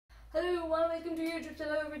Hello everyone, welcome to YouTube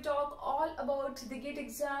channel where we talk all about the GATE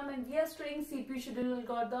exam and we are studying CPU schedule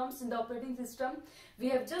algorithms in the operating system. We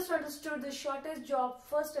have just understood the shortest job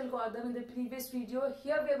first algorithm in the previous video.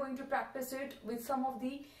 Here we are going to practice it with some of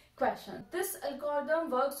the questions. This algorithm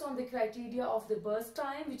works on the criteria of the burst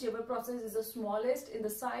time. Whichever process is the smallest in the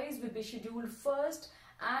size will be scheduled first,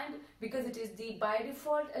 and because it is the by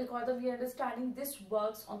default algorithm we are understanding, this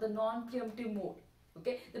works on the non-preemptive mode.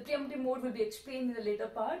 Okay, the preemptive mode will be explained in the later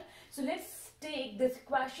part. So let's take this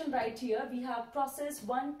question right here. We have process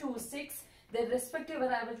 1 to 6, their respective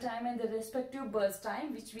arrival time and the respective burst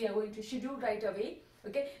time, which we are going to schedule right away.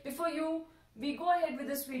 Okay, before we go ahead with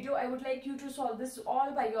this video, I would like you to solve this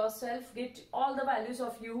all by yourself, get all the values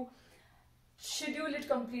of you, schedule it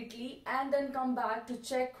completely, and then come back to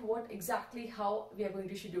check what exactly how we are going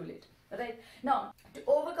to schedule it. Right, now to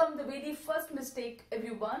overcome the very first mistake,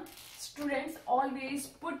 everyone, students always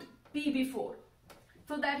put P before,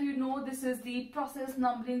 so that you know this is the process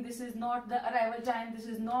numbering, this is not the arrival time, this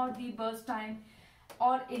is not the burst time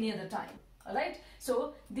or any other time. Alright,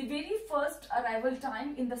 so the very first arrival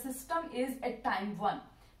time in the system is at time 1.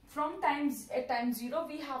 From at time 0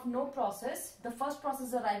 we have no process. The first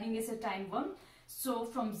process arriving is at time 1. So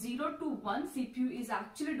from 0 to 1 CPU is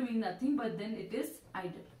actually doing nothing, but then it is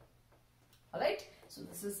idle. Alright, so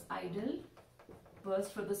this is idle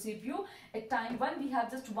burst for the CPU. At time 1 we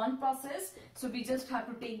have just one process, so we just have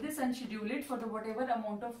to take this and schedule it for the whatever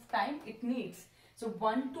amount of time it needs. So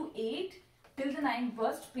 1 to 8 till the 9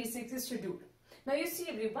 burst P6 is scheduled. Now you see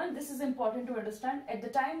everyone, this is important to understand. At the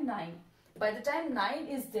time 9, by the time 9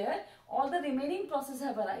 is there, all the remaining processes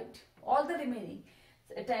have arrived. All the remaining.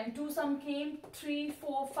 At time 2 some came, 3,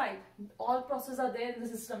 4, 5. All processes are there in the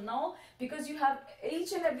system now, because you have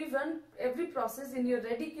each and every process in your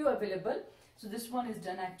ready queue available. So this one is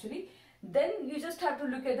done actually. Then you just have to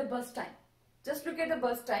look at the burst time. Just look at the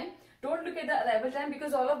burst time. Don't look at the arrival time,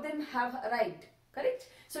 because all of them have arrived. Correct?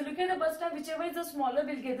 So look at the burst time. Whichever is the smaller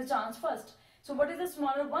will get the chance first. So what is the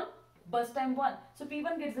smaller one? Burst time 1. So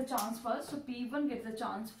P1 gets the chance first. So P1 gets the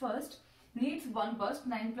chance first. Needs 1 burst.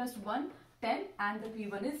 9 plus 1. 10, and the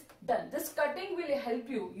P1 is done. This cutting will help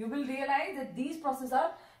you. You will realize that these processes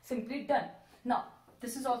are simply done. Now,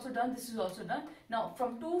 this is also done. This is also done. Now,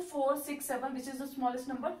 from 2, 4, 6, 7, which is the smallest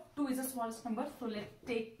number? 2 is the smallest number. So, let's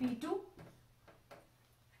take P2.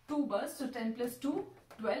 2 bursts. So, 10 plus 2,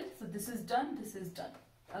 12. So, this is done. This is done.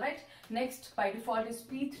 Alright. Next, by default is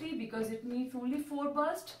P3, because it needs only 4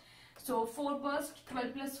 bursts. So, 4 bursts,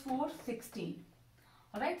 12 plus 4, 16.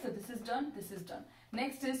 Alright, so this is done, this is done.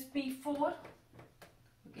 Next is P4.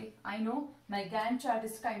 Okay, I know my Gantt chart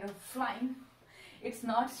is kind of flying. It's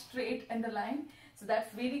not straight in the line. So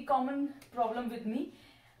that's very common problem with me.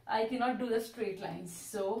 I cannot do the straight lines.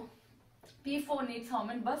 So P4 needs how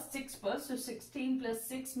many bursts? 6 bursts. So 16 plus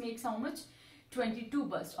 6 makes how much? 22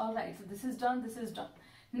 bursts. Alright, so this is done, this is done.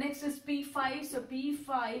 Next is P5. So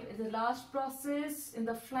P5 is the last process in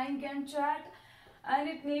the flying Gantt chart, and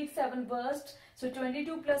it needs 7 bursts. So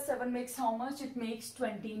 22 plus 7 makes how much? It makes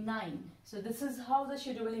 29. So this is how the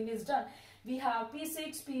scheduling is done. We have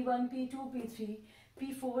P6, P1, P2, P3,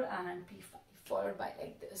 P4 and P5 followed by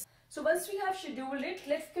like this. So once we have scheduled it,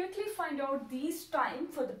 let's quickly find out these time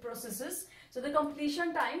for the processes. So the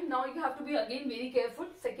completion time, now you have to be again very careful.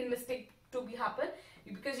 Second mistake to be happen,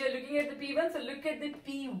 because you are looking at the P1. So look at the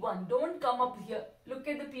P1. Don't come up here. Look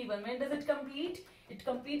at the P1. When does it complete? It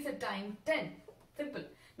completes at time 10. Simple.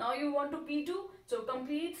 Now you want to P2, so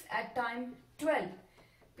completes at time 12.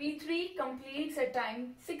 P3 completes at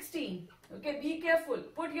time 16. Okay, be careful.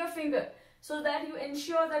 Put your finger so that you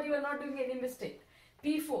ensure that you are not doing any mistake.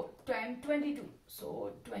 P4, time 22.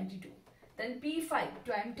 So 22. Then P5,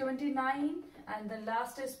 time 29. And the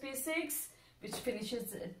last is P6, which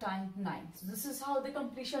finishes at time 9. So this is how the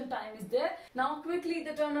completion time is there. Now quickly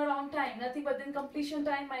the turnaround time. Nothing but then completion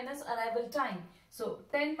time minus arrival time. So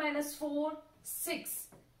 10 minus 4, 6.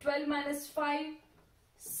 12 minus 5,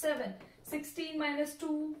 7. 16 minus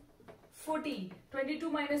 2, 14. 22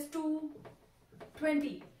 minus 2,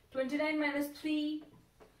 20. 29 minus 3,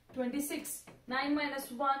 26. 9 minus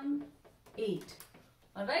 1, 8.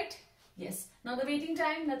 Alright? Yes. Now the waiting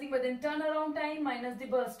time, nothing but then turnaround time minus the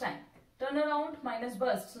burst time. Turnaround minus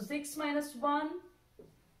burst. So 6 minus 1,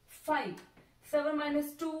 5. 7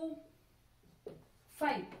 minus 2,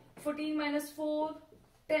 5. 14 minus 4,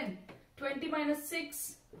 10. 20 minus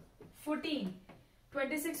 6, 14.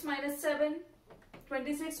 26 minus 7,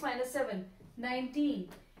 26 minus 7, 19.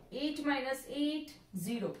 8 minus 8,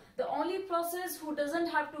 0. The only process who doesn't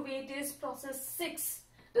have to wait is process 6.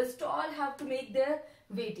 The stall have to make their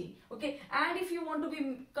waiting. Okay, and if you want to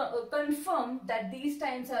be confirm that these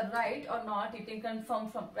times are right or not, you can confirm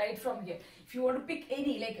from right from here. If you want to pick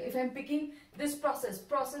any, like if I'm picking this process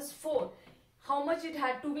 4, how much it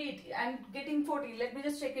had to wait, I'm getting 14. Let me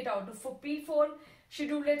just check it out. For P4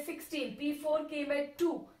 scheduled at 16, P4 came at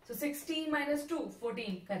 2, so 16 minus 2,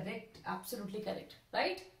 14. Correct, absolutely correct,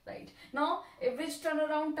 right? Right. Now, average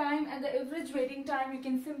turnaround time and the average waiting time you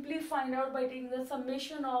can simply find out by taking the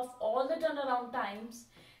summation of all the turnaround times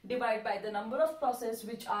divided by the number of process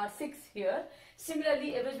which are 6 here.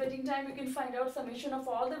 Similarly, average waiting time you can find out summation of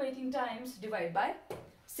all the waiting times divided by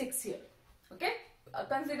 6 here. Okay.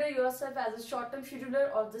 Consider yourself as a short-term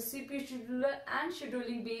scheduler or the CPU scheduler and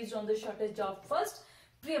scheduling based on the shortest job first,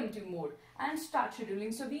 preemptive mode, and start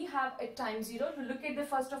scheduling. So we have at time 0 to look at the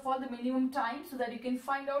first of all the minimum time so that you can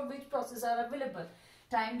find out which processes are available.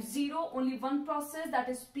 Time 0, only one process, that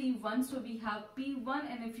is P1. So we have P1,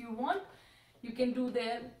 and if you want you can do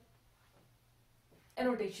their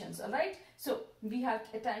annotations. Alright, so we have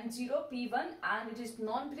a time 0 P1 and it is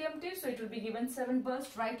non-preemptive, so it will be given 7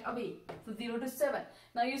 bursts right away, so 0 to 7.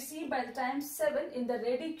 Now you see by the time 7 in the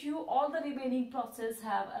ready queue all the remaining processes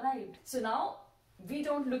have arrived. So now we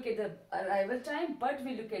don't look at the arrival time but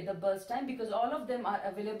we look at the burst time because all of them are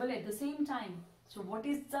available at the same time. So what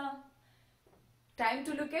is the time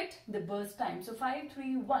to look at? The burst time. So 5,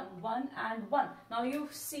 3, 1, 1 and 1. Now you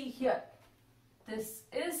see here, this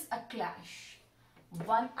is a clash.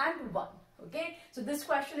 1 and 1. Okay, so this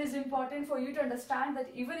question is important for you to understand that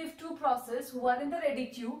even if two processes who are in the ready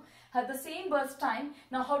queue have the same burst time,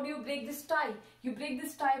 now how do you break this tie? You break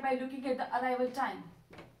this tie by looking at the arrival time.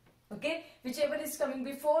 Okay, whichever is coming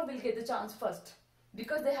before will get the chance first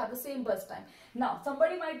because they have the same burst time. Now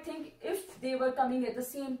somebody might think if they were coming at the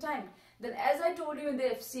same time, then as I told you in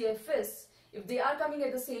the FCFS, if they are coming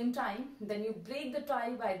at the same time, then you break the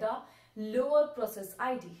tie by the lower process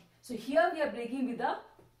ID. So here we are breaking with the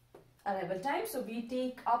arrival time. So we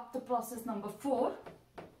take up the process number 4.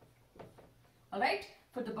 Alright,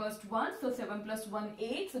 for the burst 1. So 7 plus 1,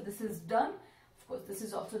 8. So this is done. Of course, this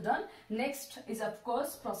is also done. Next is of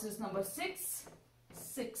course process number 6.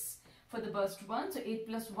 6 for the burst 1. So 8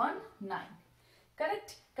 plus 1, 9.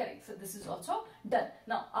 Correct? Correct. So this is also done.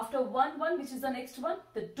 Now after 1, 1, which is the next one?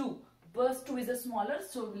 The 2. Burst 2 is a smaller.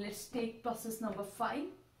 So let's take process number 5.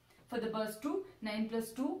 For the burst 2, 9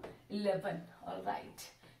 plus 2, 11. Alright.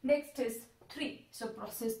 Next is 3. So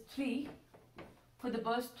process 3. For the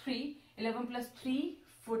burst 3, 11 plus 3,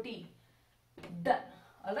 14. Done.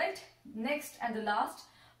 Alright. Next and the last,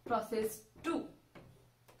 process 2.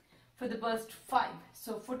 For the burst 5.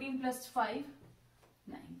 So 14 plus 5,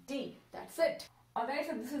 19. That's it. Alright.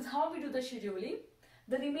 So this is how we do the scheduling.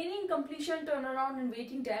 The remaining completion, turnaround and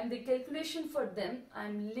waiting time, the calculation for them,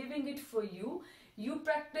 I'm leaving it for you. You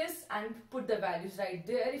practice and put the values right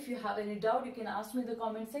there. If you have any doubt, you can ask me in the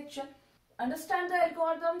comment section. Understand the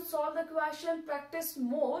algorithm, solve the question, practice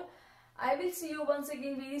more. I will see you once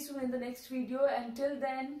again very soon in the next video. Until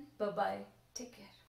then, bye-bye. Take care.